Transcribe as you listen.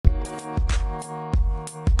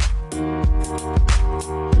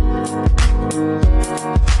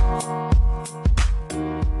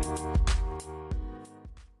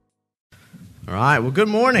right, well, good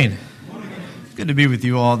morning. It's good to be with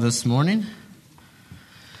you all this morning.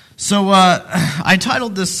 So I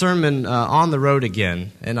titled this sermon, On the Road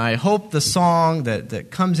Again, and I hope the song that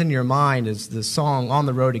comes in your mind is the song On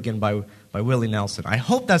the Road Again by Willie Nelson. I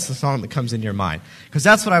hope that's the song that comes in your mind, because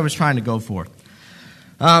that's what I was trying to go for.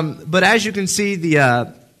 But as you can see,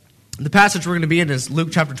 the passage we're going to be in is Luke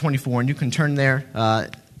chapter 24, and you can turn there,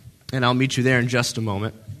 and I'll meet you there in just a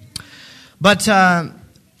moment. But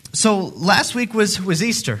so last week was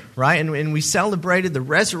Easter, right? And we celebrated the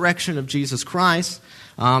resurrection of Jesus Christ.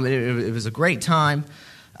 It was a great time.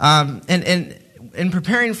 And in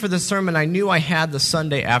preparing for the sermon, I knew I had the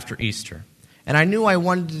Sunday after Easter. And I knew I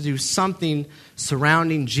wanted to do something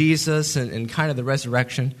surrounding Jesus and kind of the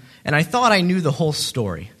resurrection. And I thought I knew the whole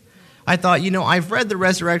story. I thought, I've read the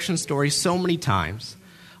resurrection story so many times.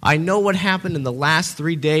 I know what happened in the last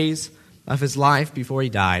 3 days of his life before he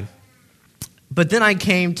died. But then I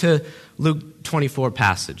came to Luke 24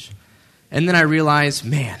 passage. And then I realized,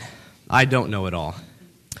 man, I don't know it all.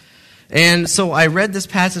 And so I read this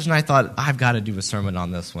passage and I thought, I've got to do a sermon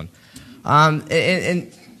on this one.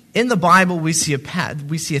 And in the Bible, we see a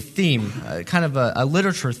theme, kind of a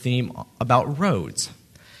literature theme about roads.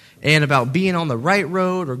 And about being on the right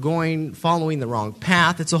road or following the wrong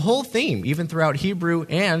path. It's a whole theme, even throughout Hebrew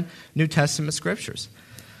and New Testament scriptures.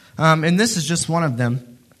 And this is just one of them.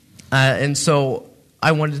 And so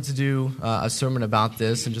I wanted to do a sermon about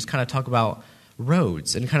this and just kind of talk about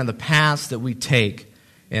roads and kind of the paths that we take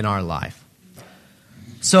in our life.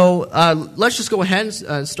 So let's just go ahead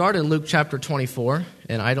and start in Luke chapter 24.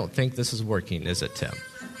 And I don't think this is working, is it, Tim?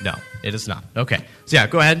 No, it is not. Okay. So yeah,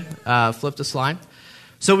 go ahead, flip the slide.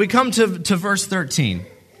 So we come to verse 13.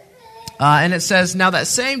 And it says, "Now that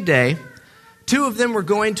same day, two of them were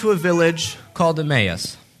going to a village called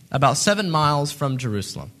Emmaus, about 7 miles from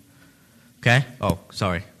Jerusalem." Okay? Oh,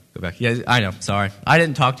 sorry. Go back. Yeah, I know. Sorry. I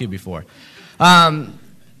didn't talk to you before.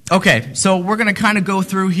 Okay, so we're going to kind of go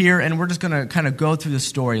through here, and we're just going to kind of go through the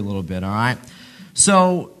story a little bit, all right?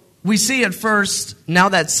 So we see at first, now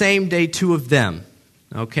that same day, two of them.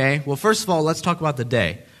 Okay? Well, first of all, let's talk about the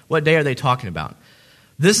day. What day are they talking about?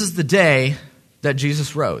 This is the day that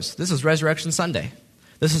Jesus rose. This is Resurrection Sunday.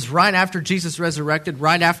 This is right after Jesus resurrected,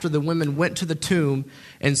 right after the women went to the tomb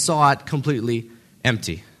and saw it completely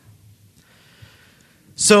empty.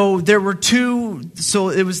 So there were so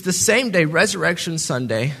it was the same day, Resurrection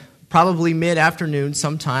Sunday, probably mid-afternoon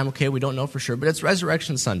sometime. Okay, we don't know for sure, but it's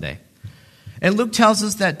Resurrection Sunday. And Luke tells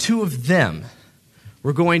us that two of them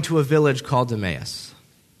were going to a village called Emmaus.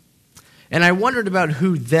 And I wondered about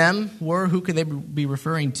who them were. Who could they be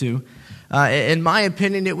referring to? In my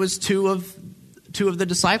opinion, it was two of the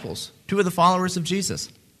disciples, two of the followers of Jesus.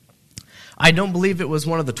 I don't believe it was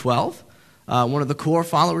one of the 12. One of the core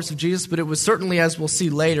followers of Jesus, but it was certainly, as we'll see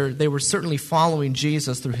later, they were certainly following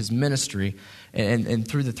Jesus through his ministry and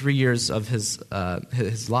through the 3 years of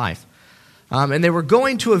his life. And they were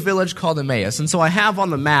going to a village called Emmaus. And so I have on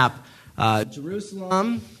the map,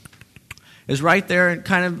 Jerusalem is right there,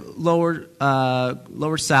 kind of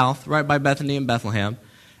lower south, right by Bethany and Bethlehem.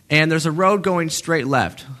 And there's a road going straight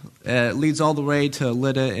left. It leads all the way to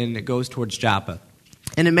Lydda, and it goes towards Joppa.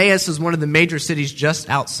 And Emmaus is one of the major cities just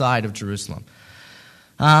outside of Jerusalem.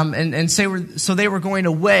 So they were going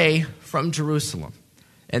away from Jerusalem.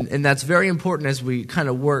 And that's very important as we kind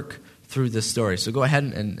of work through this story. So go ahead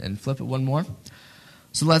and flip it one more.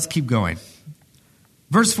 So let's keep going.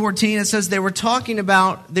 Verse 14, it says they were talking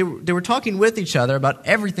with each other about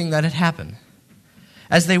everything that had happened.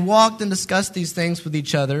 As they walked and discussed these things with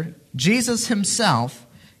each other, Jesus himself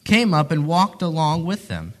came up and walked along with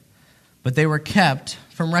them. But they were kept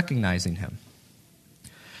from recognizing him.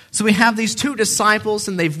 So we have these two disciples,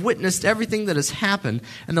 and they've witnessed everything that has happened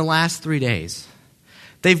in the last 3 days.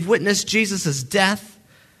 They've witnessed Jesus' death.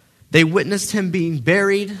 They witnessed him being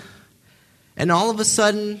buried. And all of a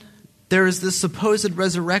sudden, there is this supposed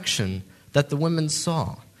resurrection that the women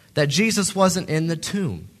saw, that Jesus wasn't in the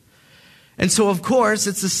tomb. And so, of course,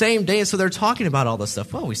 it's the same day, and so they're talking about all this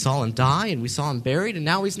stuff. Well, we saw him die, and we saw him buried, and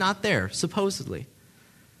now he's not there, supposedly.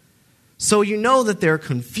 So you know that they're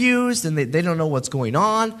confused and they don't know what's going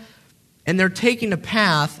on. And they're taking a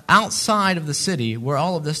path outside of the city where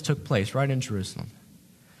all of this took place, right in Jerusalem.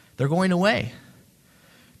 They're going away.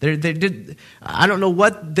 I don't know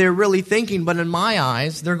what they're really thinking, but in my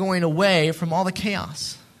eyes, they're going away from all the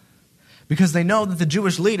chaos. Because they know that the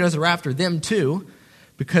Jewish leaders are after them too,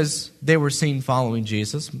 because they were seen following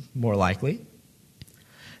Jesus, more likely.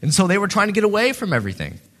 And so they were trying to get away from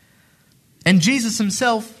everything. And Jesus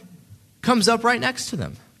himself comes up right next to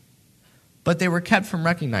them. But they were kept from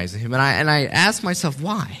recognizing him. And I asked myself,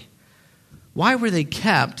 why? Why were they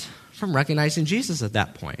kept from recognizing Jesus at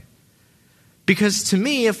that point. Because to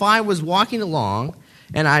me, if I was walking along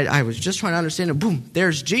and I was just trying to understand it, boom,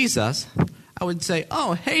 there's Jesus, I would say,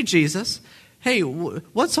 oh, hey, Jesus, hey,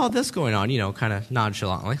 what's all this going on? Kind of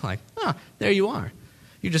nonchalantly, like, oh, there you are.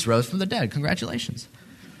 You just rose from the dead. Congratulations.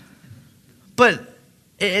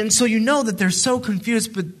 And so that they're so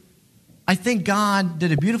confused, but I think God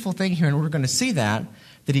did a beautiful thing here, and we're going to see that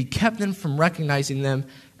he kept them from recognizing them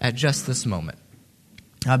at just this moment.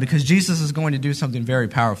 Because Jesus is going to do something very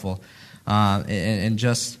powerful in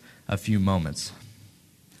just a few moments.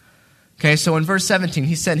 Okay, so in verse 17,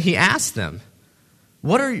 he asked them,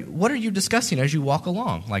 what are you discussing as you walk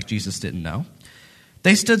along? Like Jesus didn't know.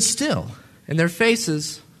 They stood still, and their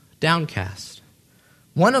faces downcast.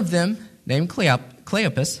 One of them, named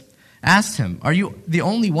Cleopas, asked him, "Are you the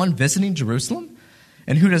only one visiting Jerusalem,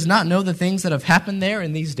 and who does not know the things that have happened there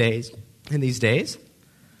in these days?"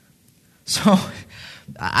 So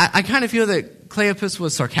I kind of feel that Cleopas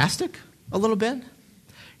was sarcastic a little bit.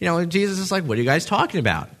 Jesus is like, "What are you guys talking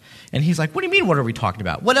about?" And he's like, "What do you mean, what are we talking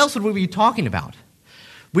about? What else would we be talking about?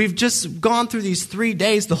 We've just gone through these 3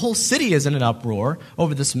 days. The whole city is in an uproar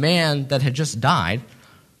over this man that had just died."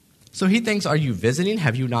 So he thinks, are you visiting?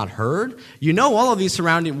 Have you not heard? All of these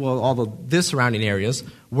surrounding areas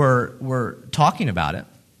were talking about it.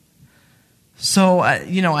 So,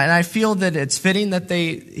 and I feel that it's fitting that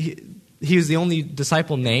he was the only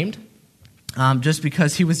disciple named, just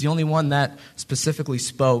because he was the only one that specifically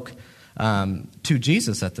spoke to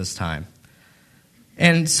Jesus at this time.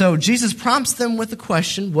 And so Jesus prompts them with a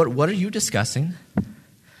question, what are you discussing?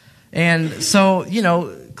 And so,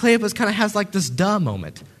 Cleopas kind of has like this duh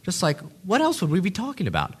moment. Just like, what else would we be talking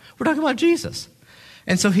about? We're talking about Jesus.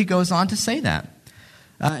 And so he goes on to say that.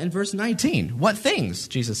 In verse 19, what things,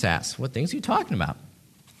 Jesus asks, what things are you talking about?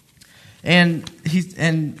 And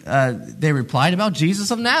they replied about Jesus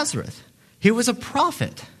of Nazareth. He was a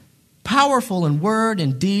prophet, powerful in word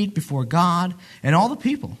and deed before God and all the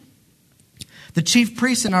people. The chief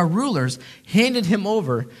priests and our rulers handed him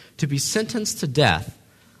over to be sentenced to death,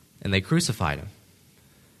 and they crucified him.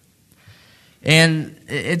 And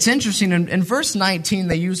it's interesting, in verse 19,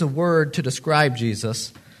 they use a word to describe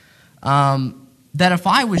Jesus that if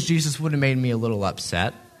I was Jesus would have made me a little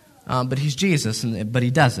upset. But he's Jesus, but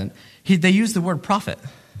he doesn't. They use the word prophet.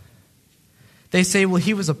 They say, well,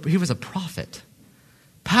 he was a prophet,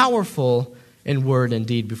 powerful in word and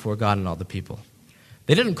deed before God and all the people.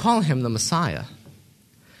 They didn't call him the Messiah.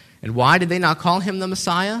 And why did they not call him the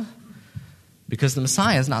Messiah? Because the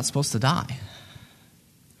Messiah is not supposed to die.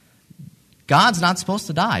 God's not supposed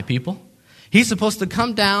to die, people. He's supposed to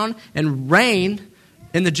come down and reign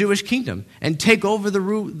in the Jewish kingdom and take over the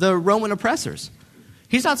Roman oppressors.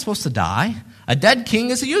 He's not supposed to die. A dead king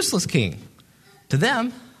is a useless king to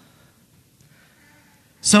them.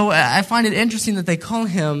 So I find it interesting that they call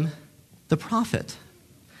him the prophet,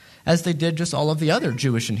 as they did just all of the other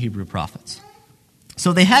Jewish and Hebrew prophets.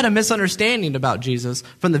 So they had a misunderstanding about Jesus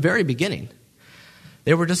from the very beginning.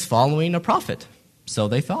 They were just following a prophet, so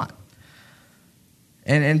they thought.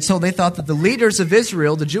 And so they thought that the leaders of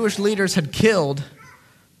Israel, the Jewish leaders, had killed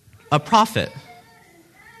a prophet,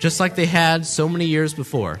 just like they had so many years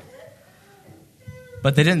before.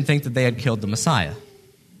 But they didn't think that they had killed the Messiah.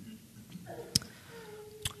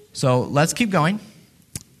 So let's keep going.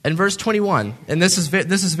 In verse 21, and this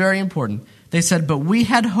is very important, they said, "But we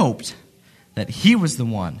had hoped that he was the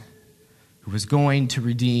one who was going to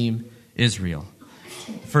redeem Israel.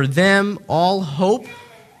 For them, all hope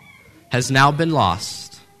has now been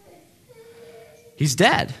lost." He's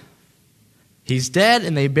dead. He's dead,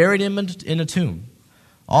 and they buried him in a tomb.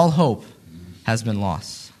 All hope has been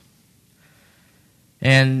lost.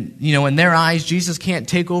 And, in their eyes, Jesus can't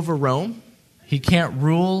take over Rome. He can't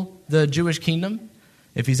rule the Jewish kingdom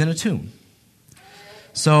if he's in a tomb.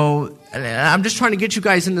 So I'm just trying to get you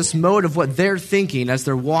guys in this mode of what they're thinking as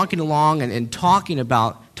they're walking along and talking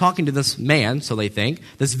to this man, so they think,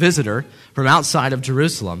 this visitor from outside of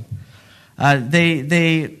Jerusalem.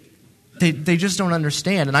 They just don't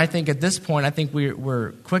understand. And I think at this point,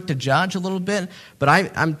 we're quick to judge a little bit. But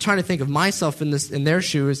I'm trying to think of myself in their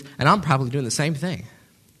shoes, and I'm probably doing the same thing.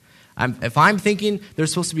 If I'm thinking there's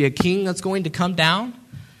supposed to be a king that's going to come down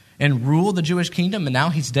and rule the Jewish kingdom, and now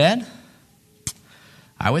he's dead,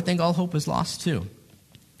 I would think all hope is lost too.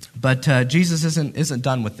 But Jesus isn't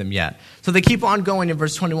done with them yet. So they keep on going in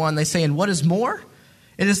verse 21. They say, "And what is more,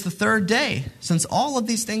 it is the third day since all of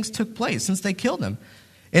these things took place, since they killed him.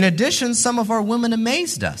 In addition, some of our women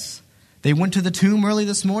amazed us. They went to the tomb early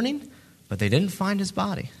this morning, but they didn't find his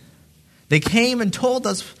body. They came and told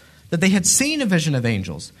us that they had seen a vision of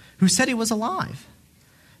angels who said he was alive.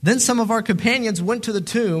 Then some of our companions went to the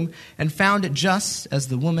tomb and found it just as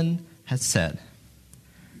the woman had said,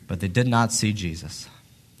 but they did not see Jesus."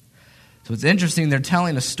 So it's interesting, they're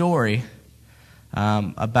telling a story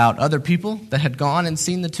about other people that had gone and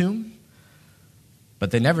seen the tomb,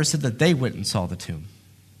 but they never said that they went and saw the tomb.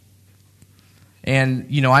 And,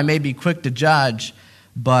 I may be quick to judge,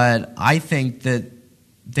 but I think that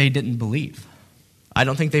they didn't believe. I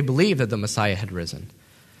don't think they believed that the Messiah had risen.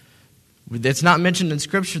 It's not mentioned in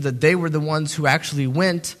Scripture that they were the ones who actually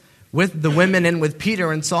went with the women and with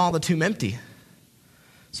Peter and saw the tomb empty.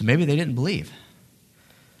 So maybe they didn't believe.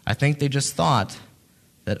 I think they just thought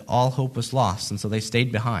that all hope was lost, and so they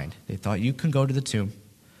stayed behind. They thought, you can go to the tomb,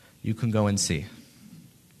 you can go and see.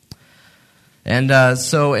 And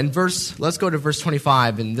so let's go to verse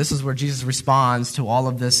 25, and this is where Jesus responds to all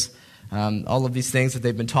of this, all of these things that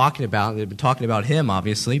they've been talking about. They've been talking about him,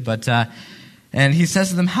 obviously, but and he says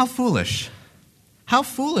to them, How foolish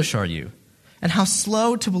are you, and how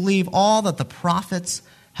slow to believe all that the prophets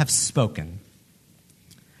have spoken.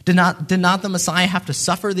 Did not the Messiah have to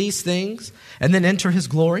suffer these things and then enter his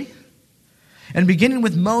glory? And beginning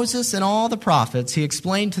with Moses and all the prophets, he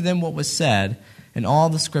explained to them what was said in all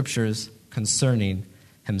the Scriptures concerning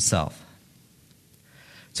himself.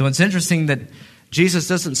 So it's interesting that Jesus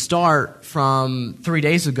doesn't start from 3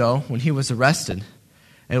 days ago when he was arrested.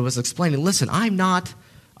 And it was explaining, listen, I'm not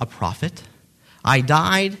a prophet. I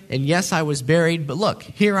died, and yes, I was buried, but look,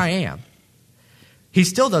 here I am. He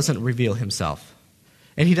still doesn't reveal himself,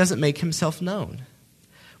 and he doesn't make himself known.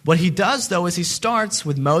 What he does, though, is he starts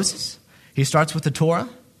with Moses, he starts with the Torah,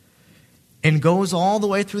 and goes all the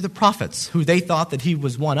way through the prophets, who they thought that he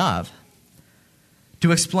was one of,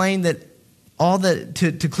 to explain that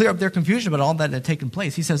to clear up their confusion about all that had taken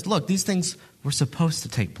place. He says, look, these things were supposed to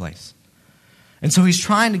take place. And so he's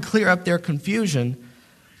trying to clear up their confusion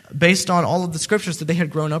based on all of the Scriptures that they had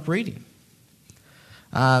grown up reading.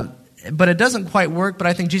 But it doesn't quite work, but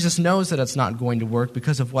I think Jesus knows that it's not going to work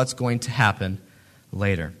because of what's going to happen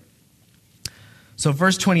later. So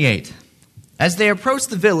verse 28, as they approached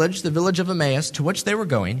the village of Emmaus, to which they were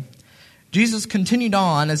going, Jesus continued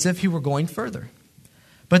on as if he were going further.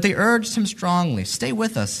 But they urged him strongly, stay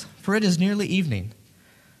with us, for it is nearly evening.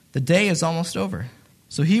 The day is almost over.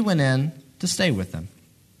 So he went in to stay with them.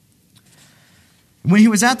 When he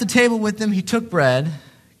was at the table with them, he took bread,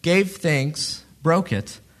 gave thanks, broke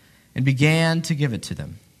it, and began to give it to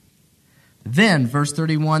them. Then, verse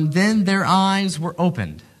 31, then their eyes were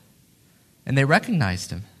opened, and they recognized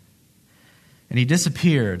him. And he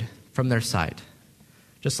disappeared from their sight.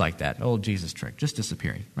 Just like that, old Jesus trick, just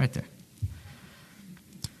disappearing, right there.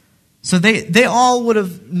 So they all would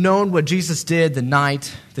have known what Jesus did the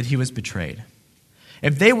night that he was betrayed.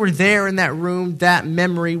 If they were there in that room, that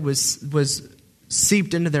memory was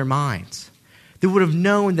seeped into their minds. They would have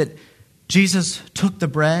known that Jesus took the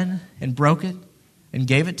bread and broke it and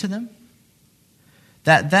gave it to them.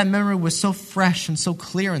 That memory was so fresh and so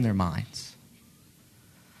clear in their minds.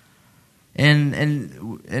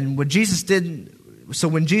 And what Jesus did, so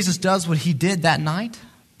when Jesus does what he did that night,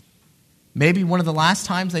 maybe one of the last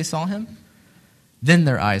times they saw him, then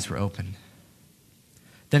their eyes were opened.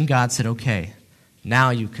 Then God said, okay,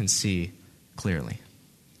 now you can see clearly.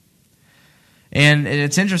 And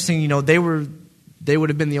it's interesting, they would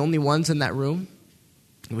have been the only ones in that room.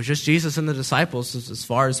 It was just Jesus and the disciples as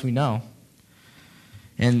far as we know.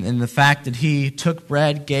 And the fact that he took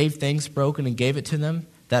bread, gave things broken, and gave it to them,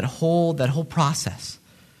 that whole process,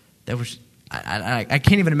 that was I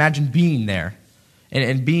can't even imagine being there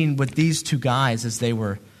and being with these two guys as they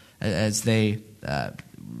were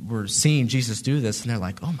seeing Jesus do this, and they're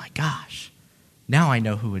like, oh my gosh, now I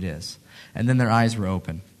know who it is. And then their eyes were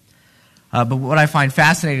open. But what I find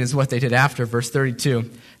fascinating is what they did after, verse 32.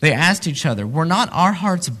 They asked each other, were not our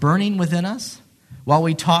hearts burning within us while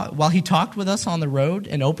he talked with us on the road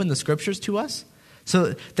and opened the Scriptures to us?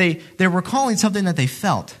 So they're recalling something that they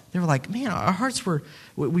felt. They were like, man, our hearts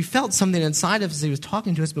we felt something inside of us as he was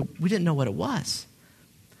talking to us, but we didn't know what it was.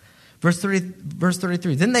 Verse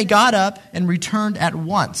 33, then they got up and returned at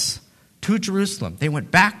once to Jerusalem. They went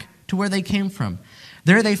back to where they came from.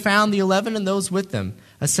 There they found the 11 and those with them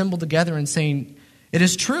assembled together and saying, it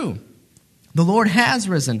is true, the Lord has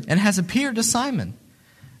risen and has appeared to Simon.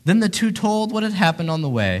 Then the two told what had happened on the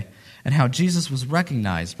way and how Jesus was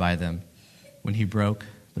recognized by them when he broke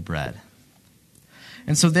the bread.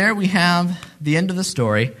 And so there we have the end of the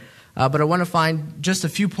story, but I want to find just a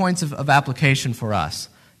few points of application for us.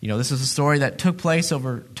 This is a story that took place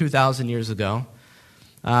over 2,000 years ago,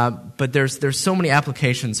 but there's so many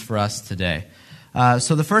applications for us today.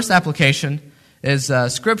 So the first application is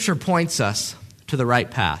Scripture points us to the right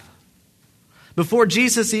path. Before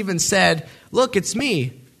Jesus even said, look, it's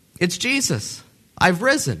me. It's Jesus. I've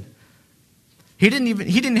risen. He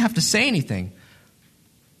didn't have to say anything.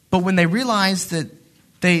 But when they realized that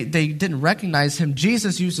they didn't recognize him,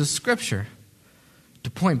 Jesus uses Scripture to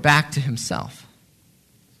point back to himself.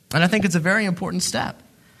 And I think it's a very important step.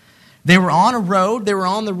 They were on a road. They were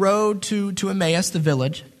on the road to Emmaus, the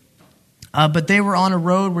village. But they were on a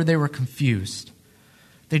road where they were confused.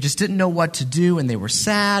 They just didn't know what to do, and they were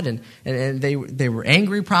sad, and they were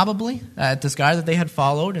angry probably at this guy that they had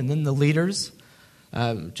followed, and then the leaders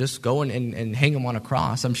just go and hang him on a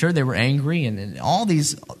cross. I'm sure they were angry and all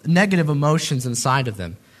these negative emotions inside of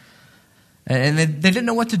them. And they didn't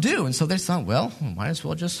know what to do, and so they thought, well, might as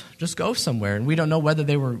well just go somewhere. And we don't know whether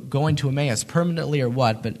they were going to Emmaus permanently or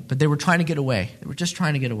what, but they were trying to get away. They were just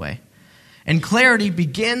trying to get away. And clarity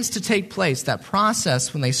begins to take place. That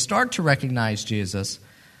process, when they start to recognize Jesus,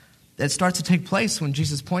 that starts to take place when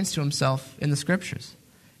Jesus points to himself in the Scriptures,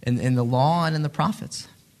 in the law and in the prophets.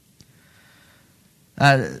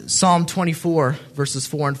 Psalm 24, verses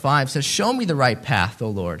 4 and 5 says, "Show me the right path, O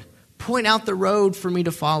Lord. Point out the road for me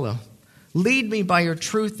to follow. Lead me by your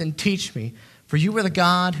truth and teach me, for you are the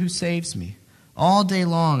God who saves me. All day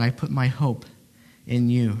long I put my hope in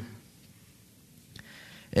you."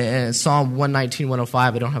 Psalm 119,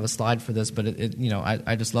 105, I don't have a slide for this, but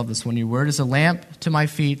I just love this one. Your word is a lamp to my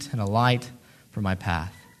feet and a light for my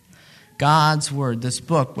path. God's word, this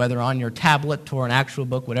book, whether on your tablet or an actual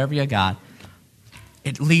book, whatever you got,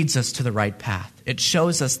 it leads us to the right path. It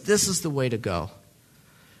shows us this is the way to go.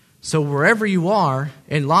 So wherever you are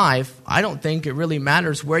in life, I don't think it really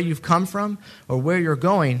matters where you've come from or where you're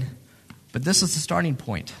going, but this is the starting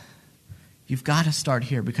point. You've got to start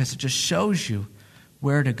here because it just shows you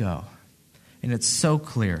where to go. And it's so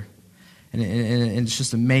clear. And it's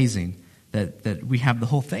just amazing that we have the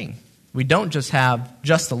whole thing. We don't just have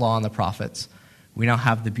just the law and the prophets. We now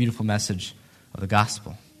have the beautiful message of the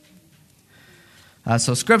gospel.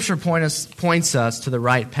 So Scripture points us to the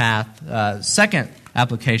right path. Second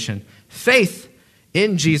application, faith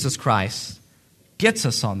in Jesus Christ gets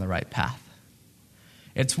us on the right path.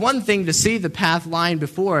 It's one thing to see the path lying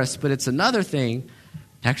before us, but it's another thing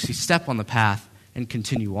to actually step on the path and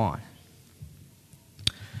continue on.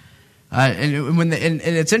 And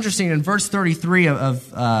it's interesting, in verse 33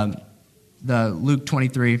 of the Luke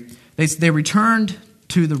 23, they returned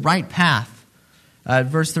to the right path.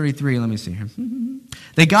 Verse 33, let me see here.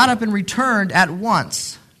 They got up and returned at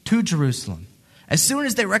once to Jerusalem. As soon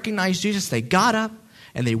as they recognized Jesus, they got up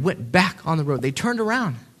and they went back on the road. They turned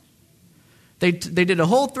around. They did a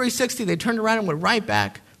whole 360. They turned around and went right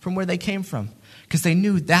back from where they came from because they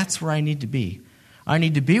knew that's where I need to be. I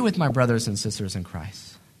need to be with my brothers and sisters in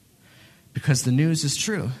Christ because the news is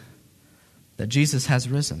true that Jesus has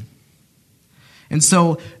risen. And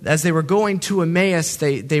so as they were going to Emmaus,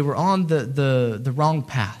 they were on the wrong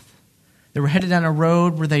path. They were headed down a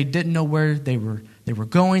road where they didn't know where they were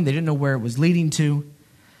going. They didn't know where it was leading to.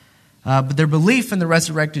 But their belief in the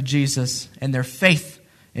resurrected Jesus and their faith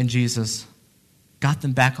in Jesus got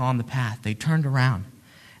them back on the path. They turned around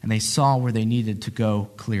and they saw where they needed to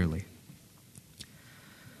go clearly.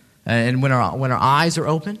 And when our eyes are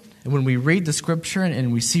open, and when we read the Scripture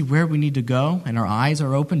and we see where we need to go, and our eyes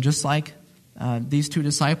are open just like these two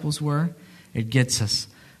disciples were, it gets us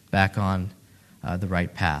back on the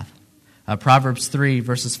right path. Proverbs 3,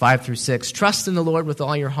 verses 5 through 6, "Trust in the Lord with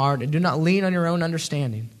all your heart, and do not lean on your own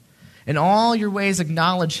understanding. In all your ways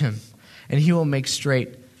acknowledge him, and he will make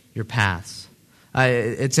straight your paths."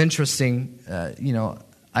 It's interesting,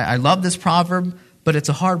 I love this proverb, but it's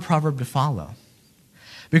a hard proverb to follow.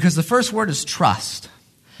 Because the first word is trust.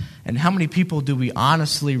 And how many people do we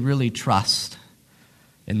honestly really trust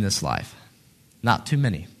in this life? Not too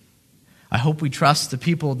many. I hope we trust the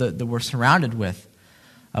people that we're surrounded with.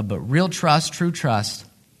 But real trust, true trust,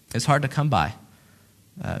 is hard to come by.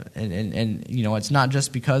 And it's not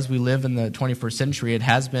just because we live in the 21st century. It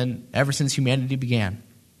has been ever since humanity began.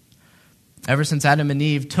 Ever since Adam and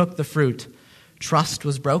Eve took the fruit, trust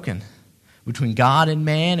was broken between God and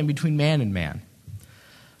man and between man and man.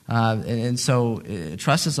 And so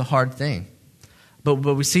trust is a hard thing. But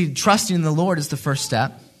we see trusting in the Lord is the first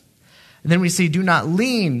step. And then we see do not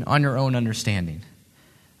lean on your own understanding.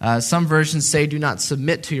 Some versions say do not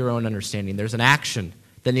submit to your own understanding. There's an action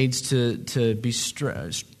that needs to be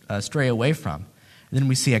stray away from. And then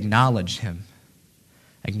we see acknowledge him.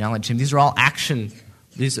 Acknowledge him. These are all action.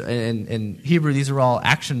 In Hebrew, these are all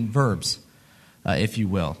action verbs, if you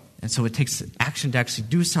will. And so it takes action to actually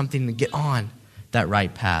do something to get on that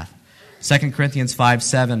right path. 2 Corinthians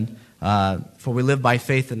 5:7, for we live by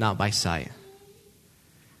faith and not by sight.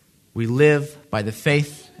 We live by the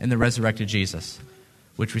faith in the resurrected Jesus,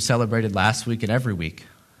 which we celebrated last week and every week,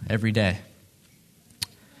 every day.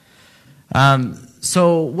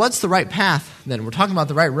 So what's the right path then? We're talking about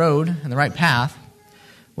the right road and the right path.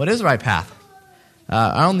 What is the right path?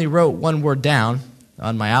 I only wrote one word down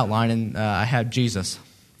on my outline, and I had Jesus.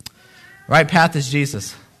 The right path is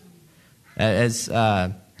Jesus. As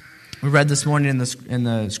we read this morning in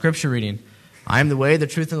the scripture reading, I am the way, the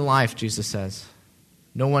truth, and the life, Jesus says.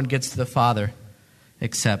 No one gets to the Father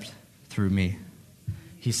except through me.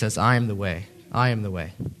 He says, I am the way. I am the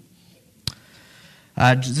way.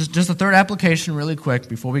 Just a third application really quick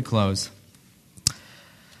before we close.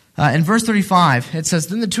 In verse 35, it says,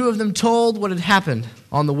 Then the two of them told what had happened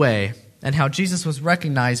on the way and how Jesus was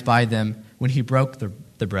recognized by them when he broke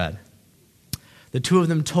the bread. The two of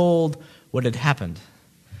them told what had happened.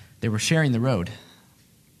 They were sharing the road.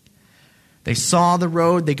 They saw the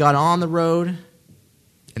road, they got on the road,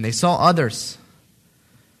 and they saw others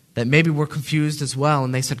that maybe were confused as well,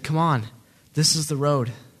 and they said, come on, this is the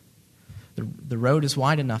road. The road is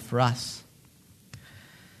wide enough for us.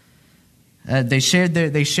 They shared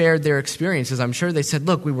their experiences. I'm sure they said,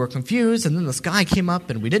 look, we were confused, and then this guy came up,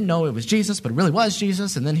 and we didn't know it was Jesus, but it really was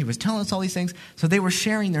Jesus, and then he was telling us all these things. So they were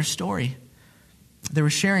sharing their story. They were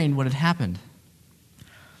sharing what had happened.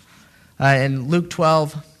 In Luke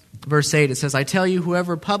 12, verse 8, it says, I tell you,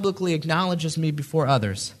 whoever publicly acknowledges me before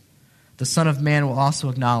others, the Son of Man will also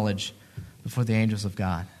acknowledge before the angels of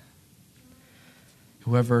God.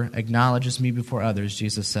 Whoever acknowledges me before others,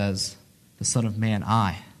 Jesus says, the Son of Man,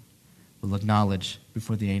 I will acknowledge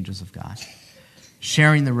before the angels of God.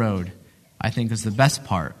 Sharing the road, I think, is the best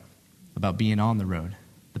part about being on the road,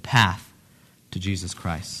 the path to Jesus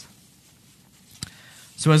Christ.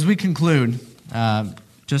 So as we conclude,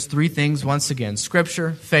 just three things once again: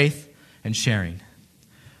 Scripture, faith, and sharing.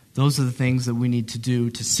 Those are the things that we need to do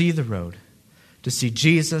to see the road, to see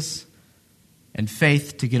Jesus, and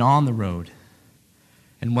faith to get on the road.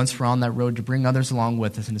 And once we're on that road, to bring others along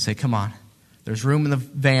with us and to say, come on, there's room in the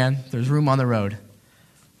van, there's room on the road.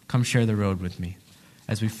 Come share the road with me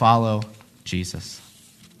as we follow Jesus.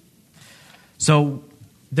 So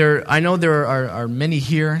I know there are many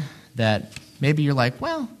here that maybe you're like,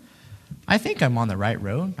 well, I think I'm on the right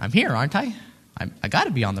road. I'm here, aren't I? I got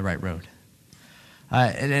to be on the right road.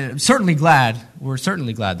 And I'm certainly glad, we're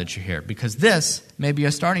certainly glad that you're here, because this may be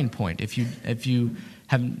a starting point. If you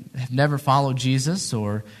have never followed Jesus,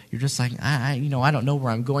 or you're just like, I don't know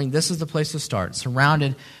where I'm going, this is the place to start,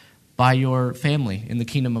 surrounded by your family in the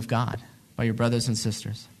kingdom of God, by your brothers and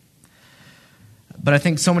sisters. But I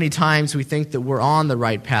think so many times we think that we're on the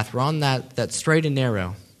right path, we're on that straight and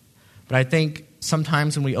narrow. But I think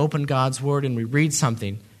sometimes when we open God's Word and we read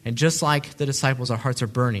something, and just like the disciples, our hearts are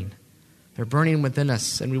burning. They're burning within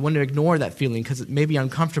us, and we want to ignore that feeling because it may be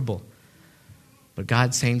uncomfortable. But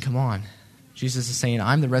God's saying, come on. Jesus is saying,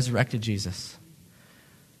 I'm the resurrected Jesus.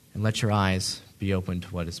 And let your eyes be open to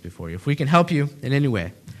what is before you. If we can help you in any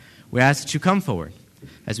way, we ask that you come forward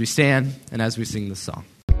as we stand and as we sing this song.